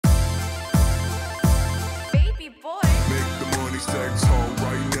stack tall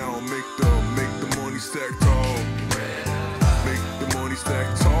right now. Make the money stack tall. Make the money stack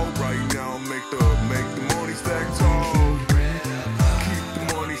tall right now. Make the money stack tall. Keep the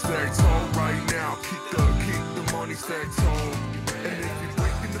money stack tall right now. Keep the money stack tall. And if you're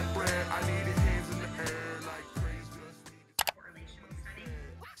breaking the bread, I need your hands in the air like praise just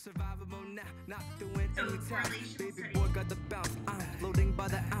survivable now, not doing anytime. Baby boy got the bounce, I'm loading by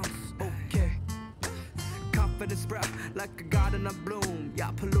the ounce. Okay, confidence sprout like a garden of bloom.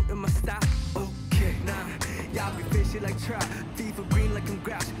 Y'all polluting my style. Okay, nah, y'all be fishy like trout, fever green like I'm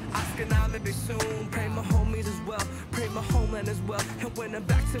grouch. Asking out maybe soon. Pray my homies as well, pray my homeland as well. And when I'm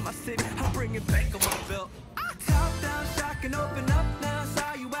back to my city, I'll bring it back on my belt. Top down, shock and open up now.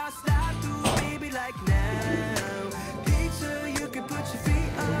 Saw you outside, through baby like now. Picture you can put your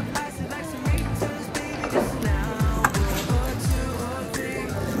feet up, ice it like some meters, baby, just now. 1, 2, or 3,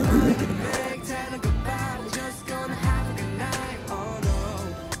 I can make 10 and goodbye. We're just gonna have a good night. Oh no,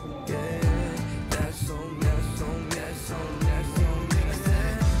 yeah, that's on, that's on, that's on, that's on, that's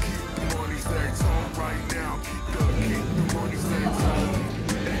on. keep the money stack tall right now. Keep the money stack tall.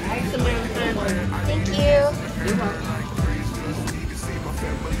 Thank you.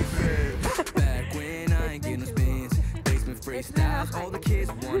 Back when I ain't getting no spins, basement freestyles, all the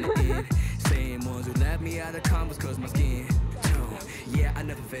kids wanted in. Same ones who left me out of combos cause my skin. Yeah, I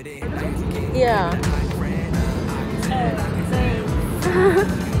never fit in. Yeah.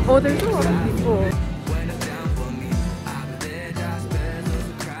 Oh, there's a lot of people. When it's down for me, I'll be there just better those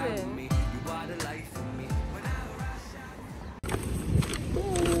who cry for me. You are the light for me. When I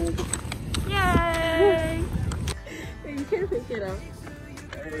Yay! Wait, you can't pick it up.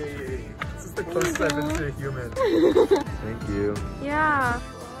 Hey, this is the closest I've been to a human. Thank you. Yeah.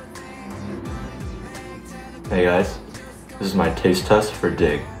 Hey guys, this is my taste test for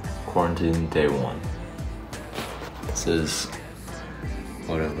Dig, quarantine day 1. This is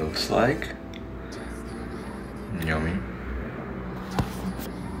what it looks like. Yummy.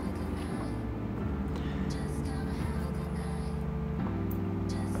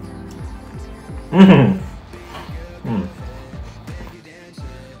 Mmm. Mm.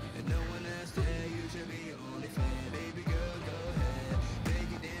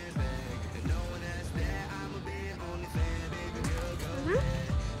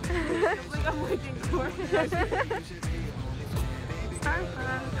 I'm waiting for it.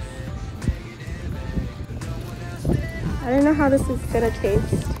 Starbucks. I don't know how this is gonna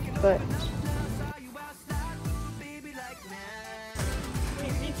taste, but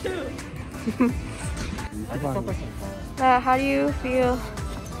me too. How do you feel?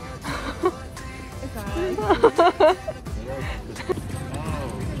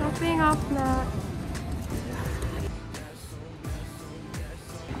 Dropping off Matt.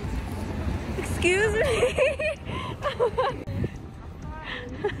 Excuse me.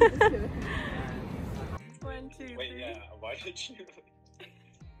 One, two, three. Wait, yeah, why did you?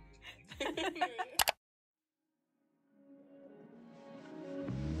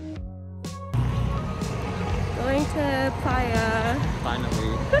 Going to Playa.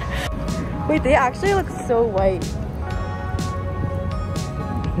 Finally. Wait, they actually look so white.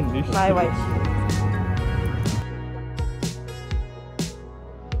 My white shoes.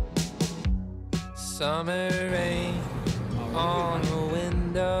 summer rain on the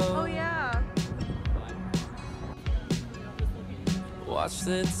window. Oh yeah. Watch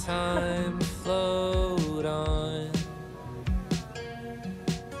the time float on.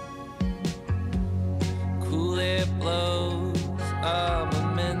 Cool air blows a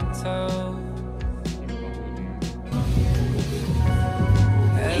memento.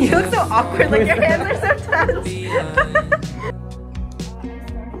 You look so awkward, like your hands are so tense.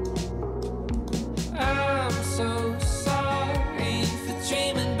 I'm so sorry for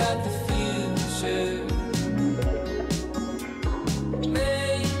dreaming about the future.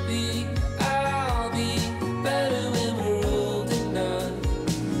 Maybe I'll be better when we're old enough.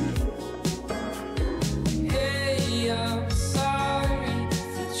 Hey, I'm sorry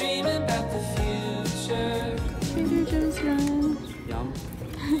for dreaming about the future. Trader Joe's run. Yum.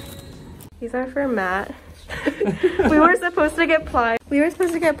 These are for Matt. We were supposed to get Playa.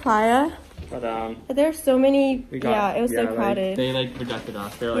 But there's so many. Yeah, it was so crowded. They like rejected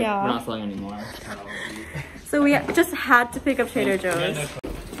us. They're like, Yeah. we're not selling anymore. So we just had to pick up Trader Joe's.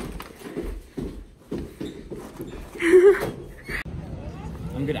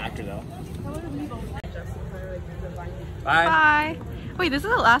 I'm a good actor though. Bye. Bye. Wait, this is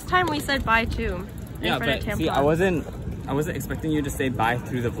the last time we said bye too. Yeah, but see, I wasn't expecting you to say bye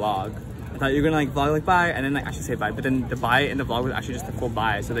through the vlog. I thought you were gonna like vlog like bye and then like actually say bye, but then the bye in the vlog was actually just the full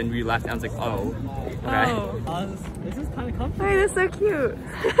bye. So then we left and I was like, oh, okay. Oh. This is kind of comfy. Hey, that's so cute.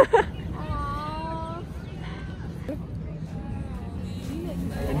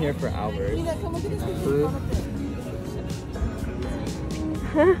 Been here for hours.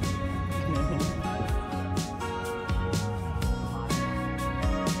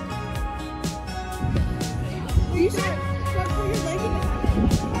 She's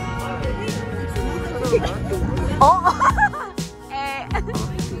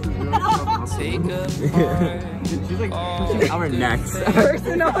like pushing our necks.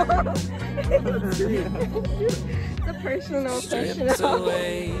 Personal. It's a personal session.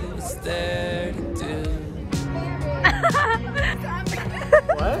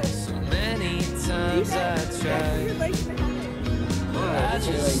 What? So many times I tried. I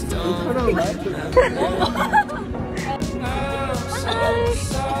just don't. I'm so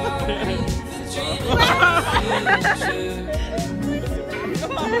sorry for dreaming of the future.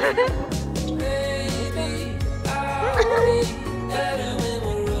 Baby, I'll be better when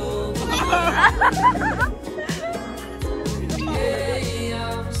we're older.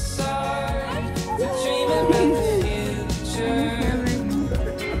 Yeah, I'm sorry for dreaming about the future.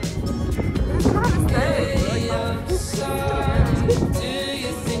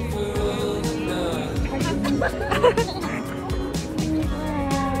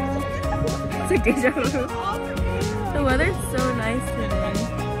 It's like deja vu. The weather's so nice today.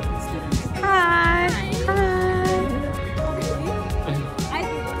 Hi.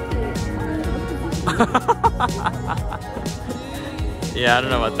 Yeah, I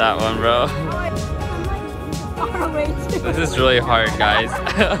don't know about that one, bro. This is really hard, guys.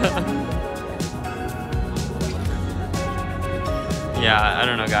 Yeah, I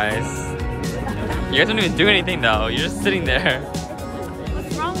don't know, guys. You guys don't even do anything though. You're just sitting there.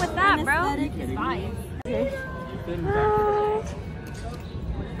 What's wrong with that, bro?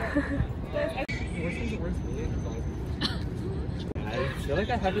 I feel like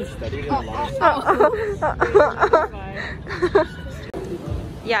I haven't studied in a long time.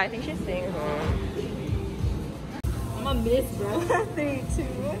 Yeah, I think she's staying home. I'm a miss, bro. 3, 2.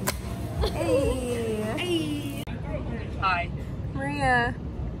 Hey. Hi. Maria.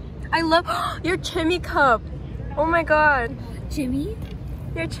 I love your chimney cup. Oh my god. Jimmy?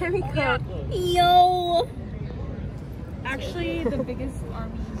 Your chimney cup. Yo! Actually, the biggest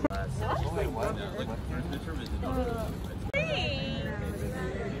army.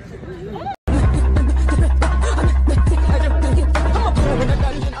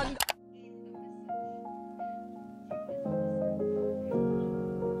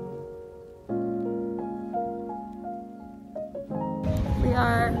 We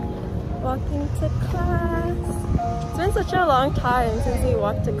are walking to class. It's been such a long time since we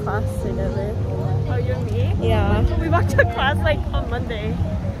walked to class together. Oh, you and me? Yeah. We walked to class like on Monday.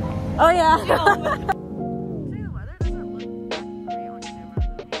 Oh yeah.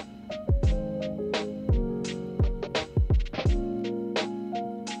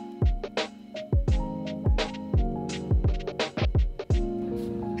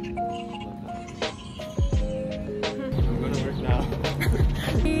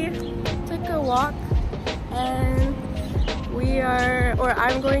 Took a walk and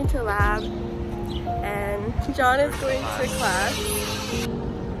I'm going to lab and John is going to class.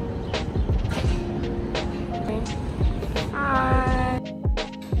 Hi.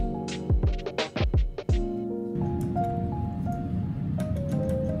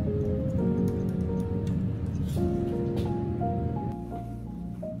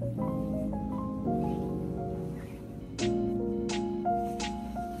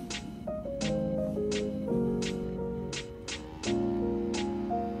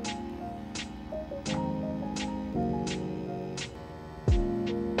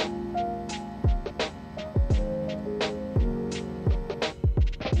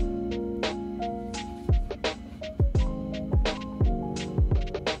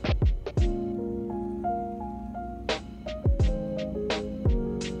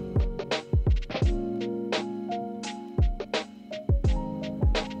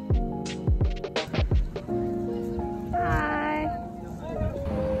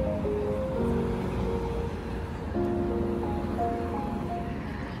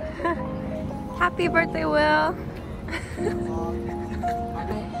 Happy birthday, Will.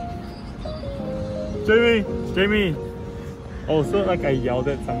 Jamie! Oh, so like I yelled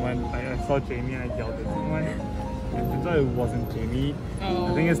at someone. I saw Jamie and I yelled at someone. And turns out it wasn't Jamie.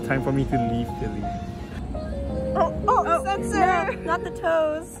 I think it's time for me to leave Philly. Oh, censor! No, not the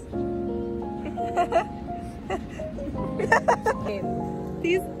toes.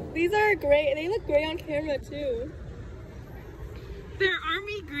 These are great. They look great on camera too. They're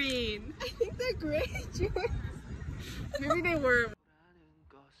army green. I think they're great, George. Maybe they were.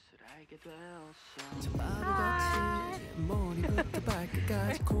 머리부터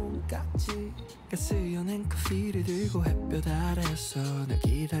발끝까지 콩깍지 가스연한 커피를 들고 햇볕 아래서 널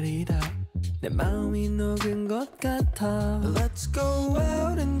기다리다 내 마음이 녹은 것 같아 Let's go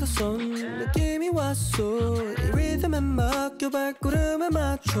out in the sun 느낌이 왔어 이 리듬에 맡겨 발걸음에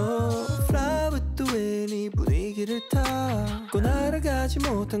맞춰 Fly with the wind 이 분위기를 타고 날아가지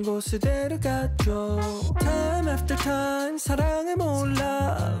못한 곳에 데려가줘 Time after time 사랑을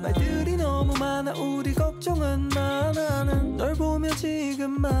몰라 말들이 너무 많아 우리 걱정은 마 나는 널 보며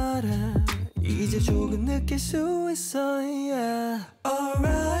지금 말해 이제 조금 느낄 수 있어 yeah.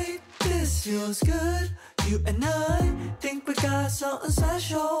 Alright this feels good You and I think we got something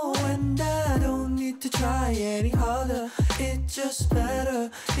special And I don't need to try any harder It's just better,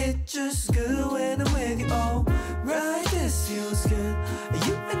 it's just good when I'm with you Alright this feels good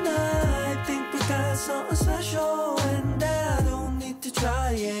You and I think we got something special And I don't need to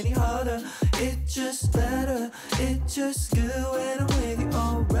try any harder It's just better, it's just good when I'm with you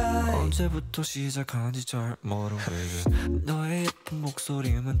alright 언제부터 시작한지 잘 모르 baby 너의 예쁜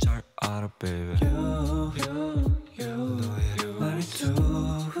목소리만 잘 알아 baby 너의 말이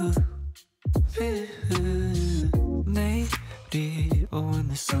내일이 oh when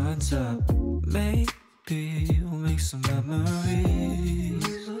the sun's up Maybe we'll make some memories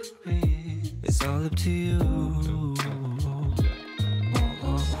It's all up to you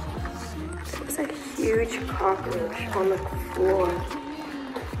Looks like a huge cockroach on the floor.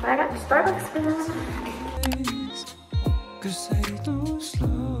 But I got Starbucks for them.